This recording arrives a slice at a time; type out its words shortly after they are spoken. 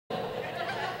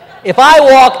If I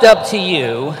walked up to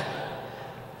you,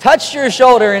 touched your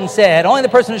shoulder and said, only the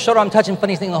person whose shoulder I'm touching,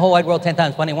 funniest thing in the whole wide world, 10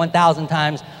 times funny, 1,000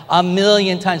 times, a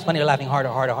million times funny, you're laughing harder,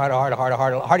 harder, harder, harder, harder,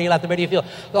 harder. The harder you laugh, the better you feel.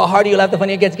 The harder you laugh, the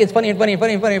funnier it gets. It gets funnier and funnier and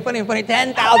funnier and funnier and funnier and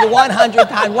funnier. 10,000, 100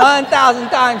 times, 1,000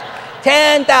 times,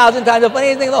 10,000 times. The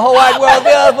funniest thing in the whole wide world,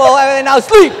 beautiful. And now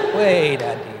sleep. Way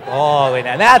down deep, all the way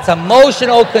down. That's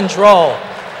emotional control.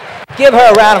 Give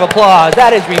her a round of applause.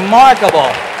 That is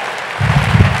remarkable.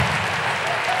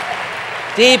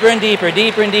 Deeper and deeper,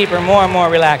 deeper and deeper, more and more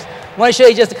relaxed. I want to show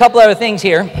you just a couple other things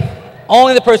here.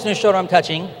 Only the person whose shoulder I'm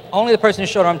touching, only the person whose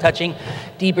shoulder I'm touching,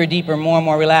 deeper, deeper, more and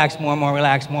more relaxed, more and more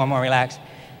relaxed, more and more relaxed,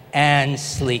 and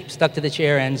sleep. Stuck to the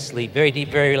chair and sleep. Very deep,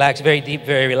 very relaxed, very deep,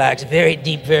 very relaxed, very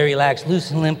deep, very relaxed. Loose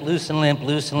and limp, loose and limp,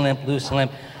 loose and limp, loose and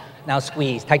limp. Now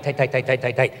squeeze, tight, tight, tight, tight, tight,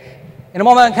 tight, tight. In a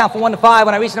moment, I'm going to count from 1 to 5.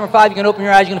 When I reach number 5, you're going to open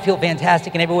your eyes. You're going to feel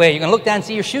fantastic in every way. You're going to look down and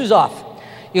see your shoes off.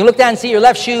 You look down and see your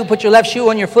left shoe, put your left shoe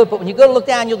on your foot, but when you go to look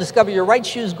down, you'll discover your right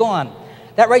shoe's gone.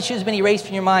 That right shoe's been erased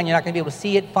from your mind. You're not going to be able to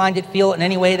see it, find it, feel it in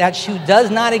any way. That shoe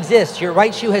does not exist. Your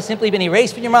right shoe has simply been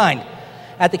erased from your mind.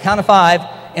 At the count of 5,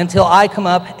 until I come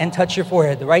up and touch your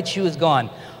forehead, the right shoe is gone.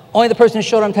 Only the person whose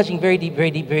shoulder I'm touching, very deep, very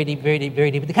deep, very deep, very deep,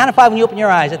 very deep. At the count of 5, when you open your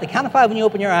eyes, at the count of 5, when you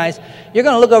open your eyes, you're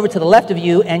going to look over to the left of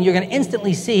you, and you're going to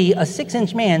instantly see a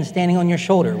 6-inch man standing on your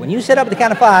shoulder. When you sit up at the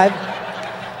count of 5,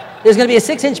 there's going to be a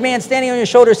 6-inch man standing on your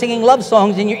shoulder singing love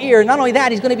songs in your ear. Not only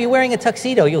that, he's going to be wearing a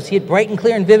tuxedo. You'll see it bright and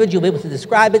clear and vivid. You'll be able to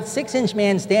describe it. 6-inch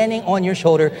man standing on your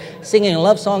shoulder singing a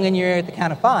love song in your ear at the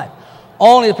count of 5.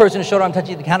 Only the person whose shoulder I'm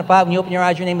touching at the count of 5. When you open your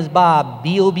eyes, your name is Bob.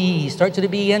 B-O-B. Starts with a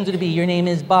B, ends with a B. Your name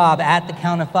is Bob at the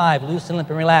count of 5. Loose and limp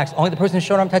and relaxed. Only the person whose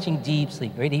shoulder I'm touching, deep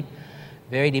sleep. Very deep.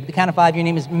 Very deep. At the count of 5, your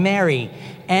name is Mary.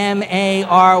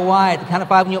 M-A-R-Y. At the count of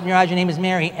 5, when you open your eyes, your name is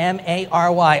Mary.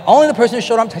 M-A-R-Y. Only the person whose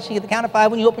shoulder I'm touching at the count of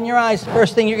 5, when you open your eyes,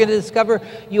 first thing you're going to discover,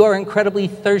 you are incredibly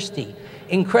thirsty.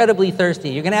 Incredibly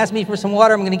thirsty. You're going to ask me for some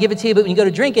water. I'm going to give it to you, but when you go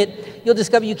to drink it, you'll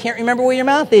discover you can't remember where your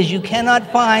mouth is. You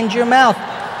cannot find your mouth.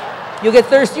 You'll get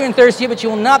thirstier and thirstier, but you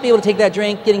will not be able to take that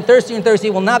drink. Getting thirstier and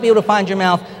thirstier, will not be able to find your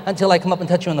mouth until I come up and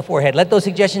touch you on the forehead. Let those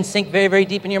suggestions sink very, very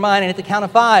deep in your mind. And at the count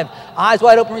of 5, eyes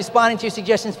wide open, responding to your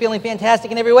suggestions, feeling fantastic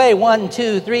in every way. 1,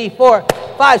 2, 3, 4,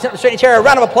 5. Sit up straight in your chair. A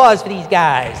round of applause for these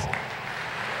guys.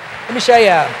 Let me show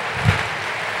you.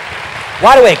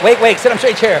 Wide awake. Wake. Sit up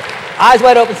straight in your chair. Eyes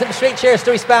wide open, sit in a straight chair,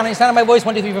 still responding to the sound of my voice.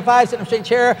 1, 2, 3, 4, 5. Sit in a straight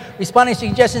chair, responding to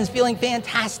suggestions, feeling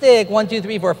fantastic. 1, 2,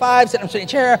 3, 4, 5. Sit in a straight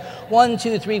chair. 1,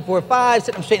 2, 3, 4, 5.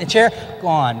 Sit in a straight chair.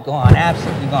 Gone,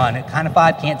 absolutely gone. At count of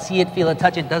 5, can't see it, feel it,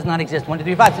 touch it, does not exist. 1, 2,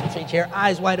 3, 5. Sit in a straight chair,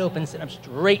 eyes wide open, sit up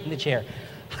straight in the chair.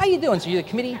 How you doing? So you're the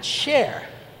committee chair.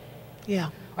 Yeah.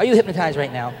 Are you hypnotized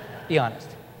right now? Be honest.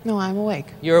 No, I'm awake.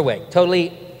 You're awake.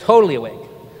 Totally awake.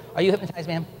 Are you hypnotized,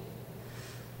 ma'am?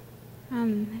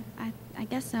 I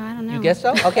guess so. I don't know. You guess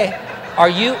so? Okay. Are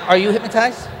you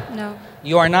hypnotized? No.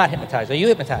 You are not hypnotized. Are you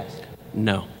hypnotized?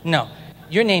 No. No.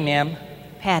 Your name, ma'am?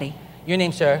 Patty. Your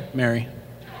name, sir? Mary.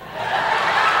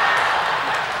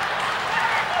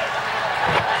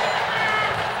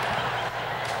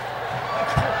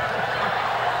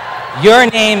 Your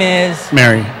name is?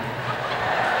 Mary.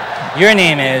 Your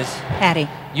name is? Patty.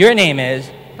 Your name is?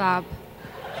 Bob.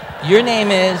 Your name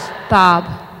is?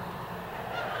 Bob.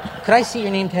 Could I see your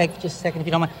name tag for just a second, if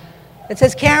you don't mind? It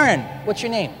says Karen. What's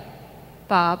your name?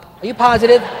 Bob. Are you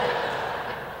positive?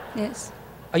 Yes.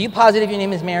 Are you positive your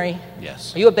name is Mary?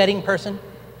 Yes. Are you a betting person?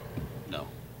 No.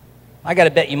 I got a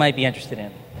bet you might be interested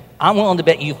in. I'm willing to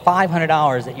bet you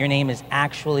 $500 that your name is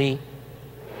actually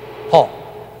Paul,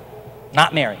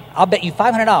 not Mary. I'll bet you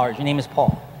 $500 your name is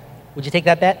Paul. Would you take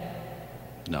that bet?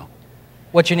 No.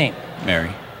 What's your name?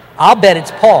 Mary. I'll bet it's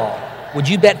Paul. Would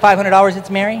you bet $500 it's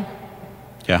Mary?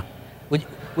 Yeah.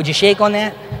 Would you shake on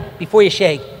that? Before you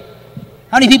shake,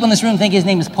 how many people in this room think his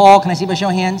name is Paul? Can I see by show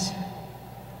of hands?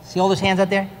 See all those hands out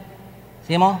there?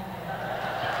 See them all?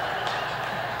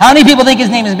 How many people think his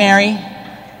name is Mary?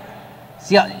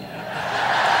 See how...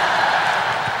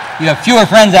 You have fewer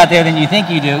friends out there than you think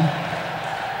you do.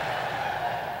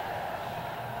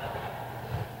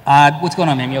 What's going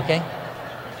on, ma'am? You okay?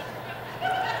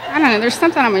 I don't know. There's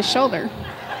something on my shoulder.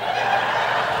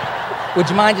 Would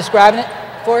you mind describing it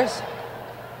for us?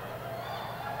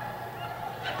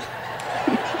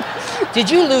 Did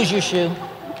you lose your shoe?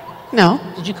 No.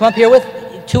 Did you come up here with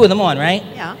 2 of them on, right?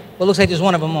 Yeah. Well, it looks like there's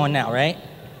 1 of them on now, right?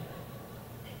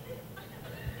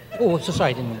 Oh, so sorry,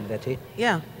 I didn't mean to do that to you.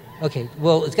 Yeah. Okay,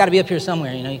 well, it's got to be up here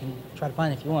somewhere. You know, you can try to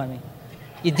find it if you want. I mean,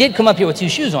 you did come up here with 2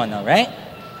 shoes on, though, right?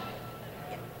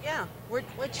 Yeah.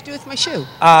 What'd you do with my shoe?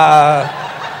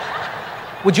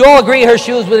 Would you all agree her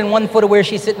shoe is within 1 foot of where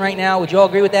she's sitting right now? Would you all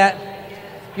agree with that?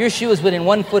 Your shoe is within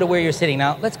 1 foot of where you're sitting.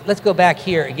 Now, let's go back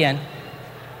here again.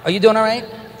 Are you doing all right?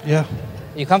 Yeah.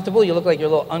 Are you comfortable? You look like you're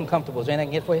a little uncomfortable. Is there anything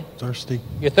I can get for you? Thirsty.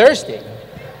 You're thirsty?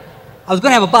 I was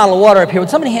going to have a bottle of water up here. Would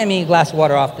somebody hand me a glass of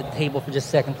water off the table for just a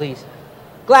second, please?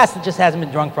 Glass that just hasn't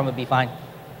been drunk from would be fine.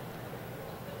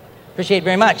 Appreciate it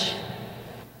very much.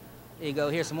 There you go.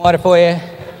 Here's some water for you.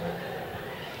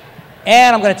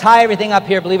 And I'm going to tie everything up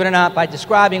here, believe it or not, by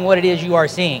describing what it is you are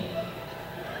seeing.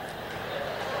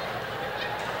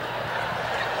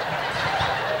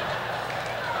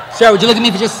 Sir, would you look at me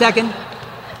for just a second?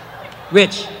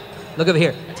 Rich, look over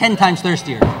here. 10 times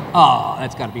thirstier. Oh,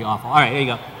 that's got to be awful. All right, there you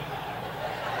go.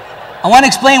 I want to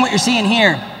explain what you're seeing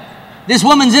here. This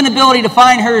woman's inability to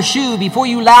find her shoe. Before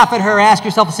you laugh at her, ask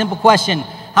yourself a simple question.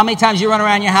 How many times you run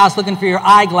around your house looking for your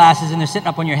eyeglasses and they're sitting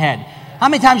up on your head? How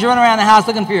many times you run around the house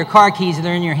looking for your car keys and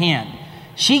they're in your hand?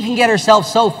 She can get herself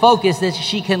so focused that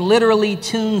she can literally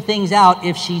tune things out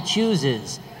if she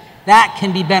chooses. That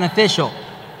can be beneficial.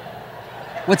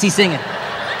 What's he singing?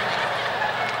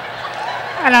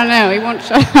 I don't know. He won't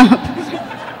shut up.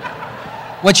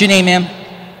 What's your name, ma'am?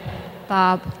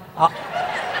 Bob.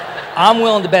 I'm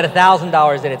willing to bet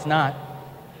 $1,000 that it's not.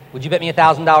 Would you bet me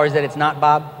 $1,000 that it's not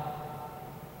Bob?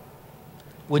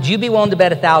 Would you be willing to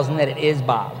bet $1,000 that it is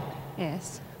Bob?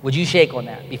 Yes. Would you shake on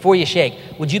that? Before you shake,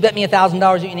 would you bet me $1,000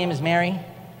 that your name is Mary?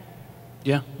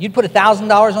 Yeah. You'd put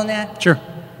 $1,000 on that? Sure.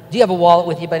 Do you have a wallet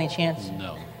with you by any chance?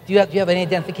 No. Do you have any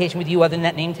identification with you other than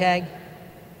that name tag?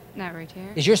 Not right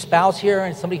here. Is your spouse here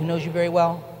and somebody who knows you very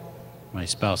well? My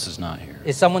spouse is not here.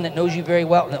 Is someone that knows you very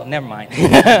well? No, never mind.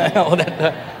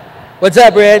 What's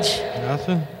up, Rich?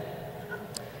 Nothing.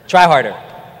 Try harder.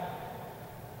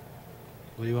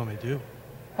 What do you want me to do?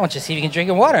 I want you to see if you can drink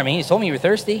your water. I mean, you told me you were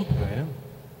thirsty.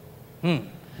 I am.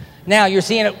 Now, you're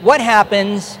seeing it. What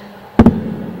happens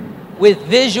with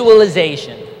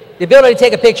visualization? The ability to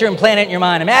take a picture and plant it in your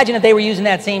mind. Imagine if they were using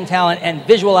that same talent and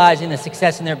visualizing the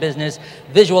success in their business,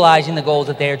 visualizing the goals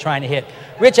that they are trying to hit.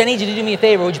 Rich, I need you to do me a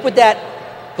favor. Would you put that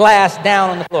glass down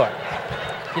on the floor?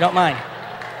 If you don't mind.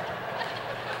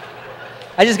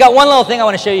 I just got one little thing I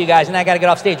want to show you guys, and I got to get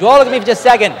off stage. You all look at me for just a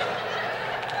second.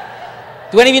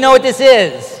 Do any of you know what this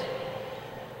is?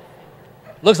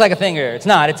 Looks like a finger. It's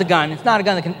not. It's a gun. It's not a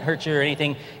gun that can hurt you or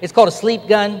anything. It's called a sleep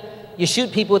gun. You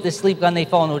shoot people with this sleep gun, they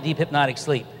fall into a deep hypnotic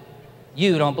sleep.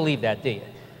 You don't believe that, do you?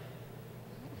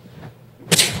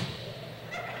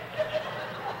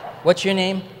 What's your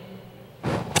name?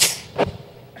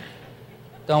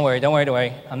 Don't worry.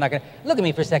 I'm not going to... Look at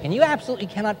me for a second. You absolutely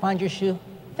cannot find your shoe?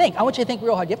 Think. I want you to think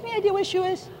real hard. Do you have any idea what shoe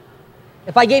is?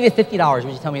 If I gave you $50,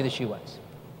 would you tell me where the shoe was?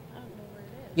 I don't know where it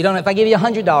is. You don't know. If I gave you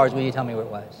 $100, would you tell me where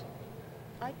it was?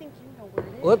 I think you know where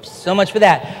it is. Whoops, so much for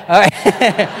that. All right.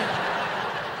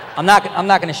 I'm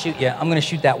not going to shoot you. I'm going to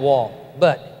shoot that wall.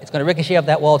 But it's going to ricochet off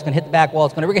that wall. It's going to hit the back wall.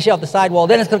 It's going to ricochet off the side wall.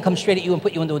 Then it's going to come straight at you and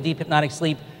put you into a deep hypnotic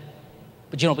sleep.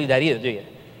 But you don't believe that either, do you?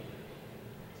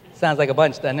 Sounds like a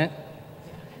bunch, doesn't it?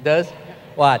 Does?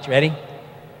 Watch. Ready?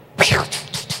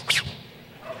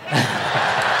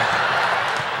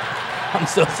 I'm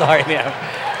so sorry, man.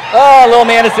 Oh, little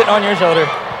man is sitting on your shoulder.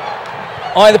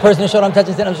 Only the person whose shoulder I'm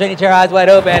touching sitting on the straight chair, eyes wide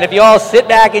open. If you all sit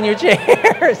back in your chairs,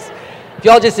 if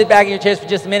you all just sit back in your chairs for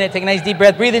just a minute, take a nice deep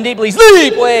breath, breathe in deeply,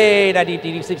 sleep. Wait, not deep,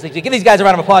 sleep. Give these guys a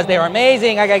round of applause. They are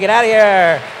amazing. I gotta get out of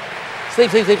here.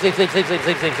 Sleep.